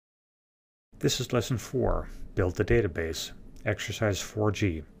This is Lesson 4, Build the Database, Exercise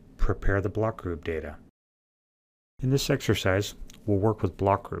 4G, Prepare the Block Group Data. In this exercise, we'll work with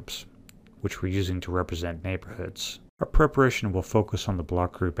block groups, which we're using to represent neighborhoods. Our preparation will focus on the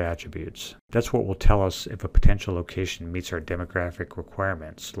block group attributes. That's what will tell us if a potential location meets our demographic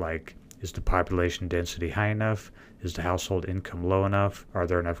requirements, like is the population density high enough, is the household income low enough, are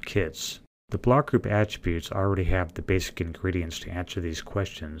there enough kids? The block group attributes already have the basic ingredients to answer these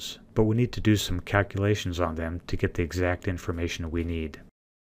questions, but we need to do some calculations on them to get the exact information we need.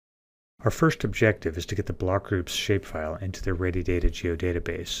 Our first objective is to get the block group's shapefile into the Ready Data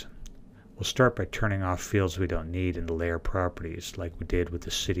geodatabase. We'll start by turning off fields we don't need in the layer properties, like we did with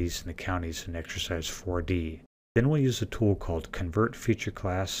the cities and the counties in exercise 4D. Then we'll use a tool called Convert Feature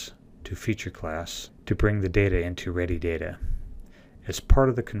Class to Feature Class to bring the data into Ready Data. As part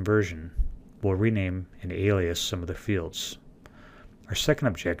of the conversion, we'll rename and alias some of the fields. Our second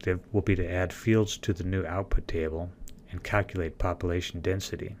objective will be to add fields to the new output table and calculate population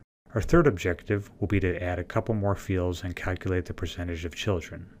density. Our third objective will be to add a couple more fields and calculate the percentage of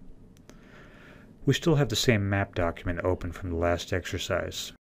children. We still have the same map document open from the last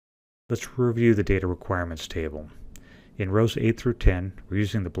exercise. Let's review the data requirements table. In rows 8 through 10, we're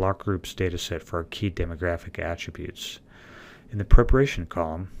using the block groups dataset for our key demographic attributes. In the preparation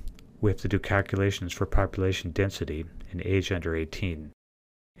column, we have to do calculations for population density and age under 18.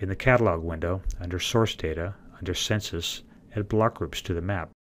 In the catalog window, under source data, under census, add block groups to the map.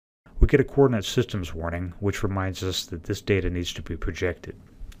 We get a coordinate systems warning, which reminds us that this data needs to be projected.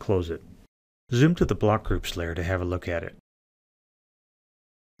 Close it. Zoom to the block groups layer to have a look at it.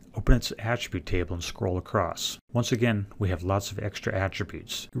 Open its attribute table and scroll across. Once again, we have lots of extra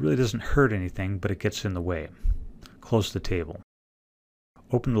attributes. It really doesn't hurt anything, but it gets in the way. Close the table.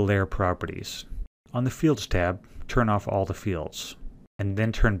 Open the layer properties. On the Fields tab, turn off all the fields, and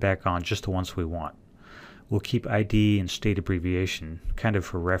then turn back on just the ones we want. We'll keep ID and state abbreviation, kind of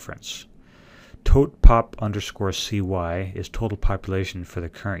for reference. TOTPOP_CY is total population for the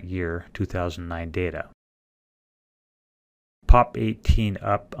current year, 2009 data.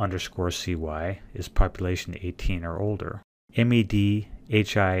 POP18UP_CY is population 18 or older.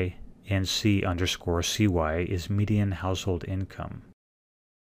 MEDHINC_CY is median household income.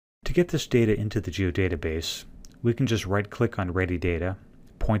 To get this data into the geodatabase, we can just right-click on Ready Data,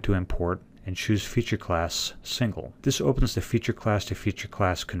 point to Import, and choose Feature Class Single. This opens the Feature Class to Feature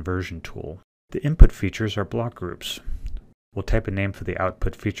Class conversion tool. The input features are block groups. We'll type a name for the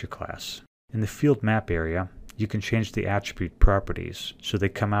output feature class. In the field map area, you can change the attribute properties so they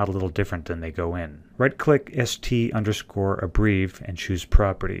come out a little different than they go in. Right-click ST_abbrev and choose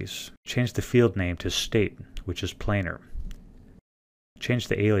Properties. Change the field name to State, which is plainer. Change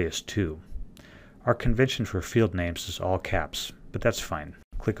the alias too. Our convention for field names is all caps, but that's fine.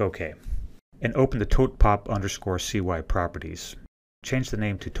 Click OK. And open the TOTPOP_CY properties. Change the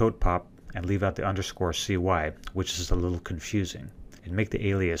name to TOTPOP and leave out the _CY, which is a little confusing, and make the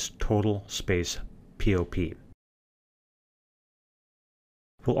alias total space POP.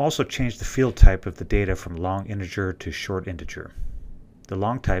 We'll also change the field type of the data from long integer to short integer. The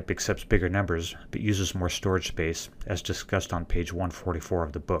long type accepts bigger numbers, but uses more storage space, as discussed on page 144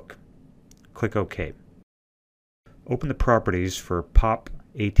 of the book. Click OK. Open the properties for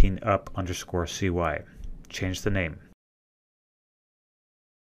POP18UP_CY. Change the name.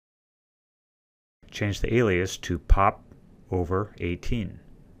 Change the alias to POP/18.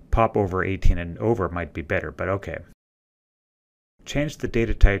 POP/18 and over might be better, but okay. Change the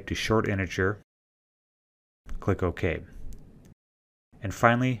data type to short integer. Click OK. And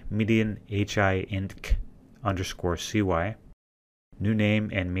finally, median HINC_CY, new name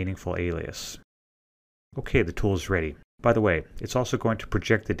and meaningful alias. Okay, the tool is ready. By the way, it's also going to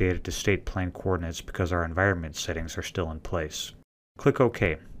project the data to state plane coordinates because our environment settings are still in place. Click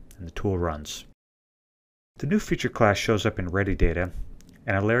OK, and the tool runs. The new feature class shows up in Ready Data,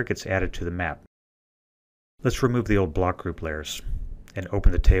 and a layer gets added to the map. Let's remove the old block group layers and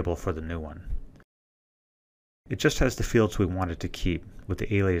open the table for the new one. It just has the fields we wanted to keep with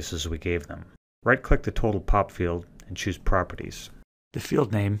the aliases we gave them. Right-click the total pop field and choose Properties. The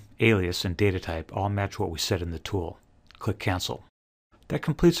field name, alias, and data type all match what we set in the tool. Click Cancel. That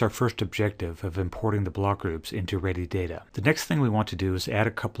completes our first objective of importing the block groups into Ready Data. The next thing we want to do is add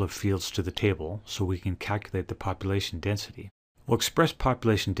a couple of fields to the table so we can calculate the population density. We'll express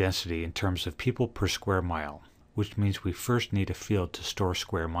population density in terms of people per square mile, which means we first need a field to store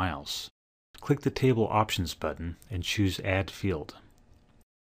square miles. Click the Table Options button and choose Add Field.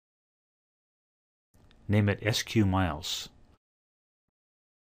 Name it SQ Miles.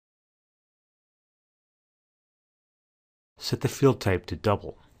 Set the field type to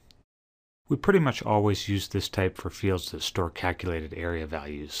double. We pretty much always use this type for fields that store calculated area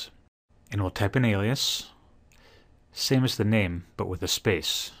values. And we'll type an alias, same as the name, but with a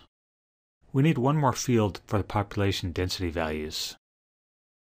space. We need one more field for the population density values.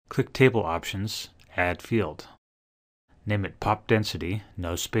 Click Table Options, Add Field. Name it Pop Density,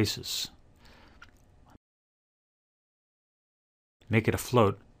 no spaces. Make it a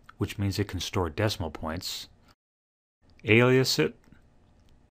float, which means it can store decimal points. Alias it.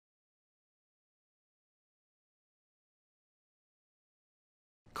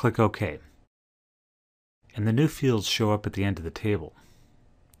 Click OK. And the new fields show up at the end of the table.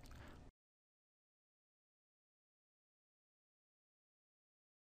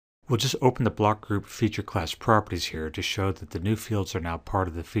 We'll just open the block group feature class properties here to show that the new fields are now part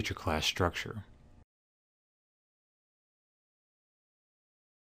of the feature class structure.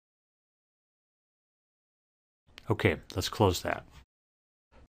 Okay, let's close that.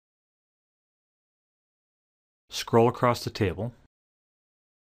 Scroll across the table.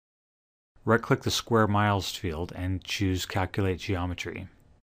 Right-click the square miles field and choose Calculate Geometry.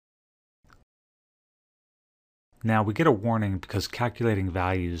 Now we get a warning because calculating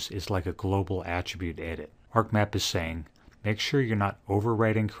values is like a global attribute edit. ArcMap is saying, make sure you're not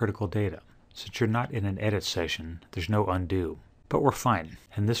overwriting critical data. Since you're not in an edit session, there's no undo. But we're fine,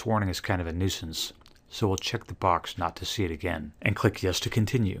 and this warning is kind of a nuisance, so we'll check the box not to see it again, and click Yes to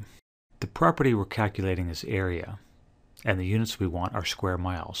continue. The property we're calculating is area, and the units we want are square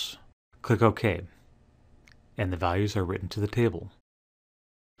miles. Click OK, and the values are written to the table.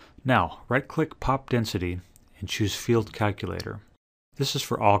 Now, right-click Pop Density and choose Field Calculator. This is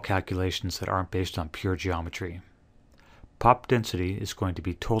for all calculations that aren't based on pure geometry. Pop density is going to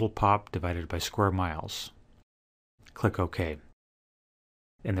be total pop divided by square miles. Click OK.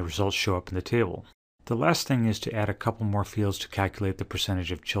 And the results show up in the table. The last thing is to add a couple more fields to calculate the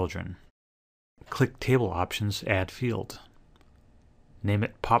percentage of children. Click Table Options, Add Field. Name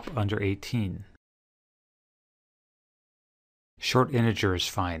it Pop Under 18. Short integer is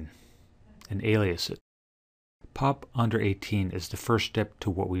fine, and alias it. Pop under 18 is the first step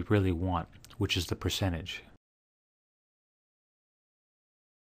to what we really want, which is the percentage.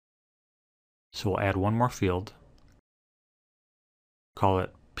 So we'll add one more field, call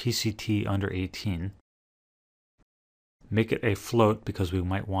it PCT under 18, make it a float because we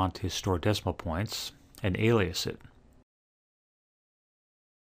might want to store decimal points, and alias it.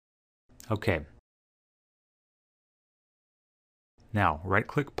 Okay. Now,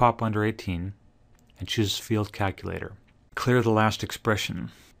 right-click Pop Under 18 and choose Field Calculator. Clear the last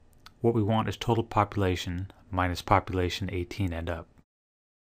expression. What we want is total population minus population 18 and up.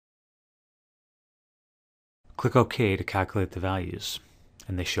 Click OK to calculate the values,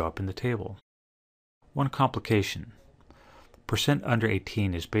 and they show up in the table. One complication. Percent under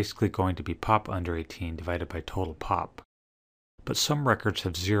 18 is basically going to be pop under 18 divided by total pop. But some records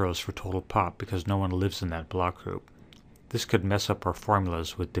have zeros for total pop because no one lives in that block group. This could mess up our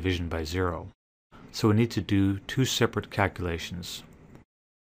formulas with division by zero. So we need to do two separate calculations.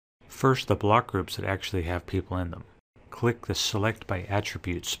 First, the block groups that actually have people in them. Click the Select by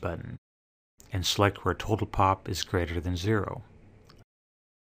Attributes button and select where total pop is greater than 0.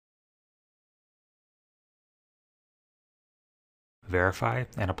 Verify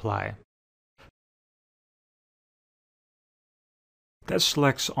and apply. That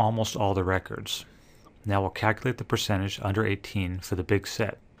selects almost all the records. Now we'll calculate the percentage under 18 for the big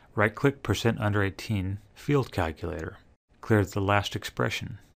set. Right-click Percent Under 18 Field Calculator. Clear the last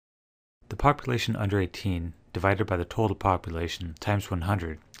expression. The population under 18 divided by the total population times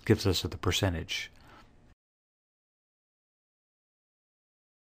 100 gives us the percentage.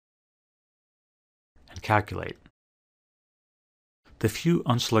 And calculate. The few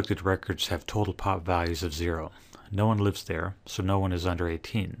unselected records have total pop values of 0. No one lives there, so no one is under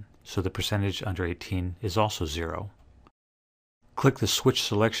 18. So the percentage under 18 is also 0. Click the Switch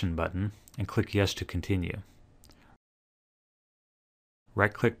Selection button and click Yes to continue.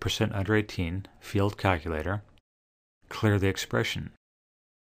 Right-click Percent Under 18 Field Calculator. Clear the expression.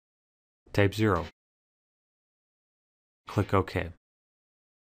 Type 0. Click OK.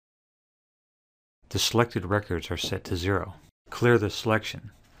 The selected records are set to 0. Clear the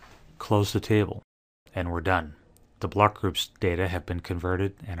selection. Close the table. And we're done. The block group's data have been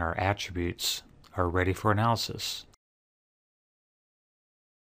converted and our attributes are ready for analysis.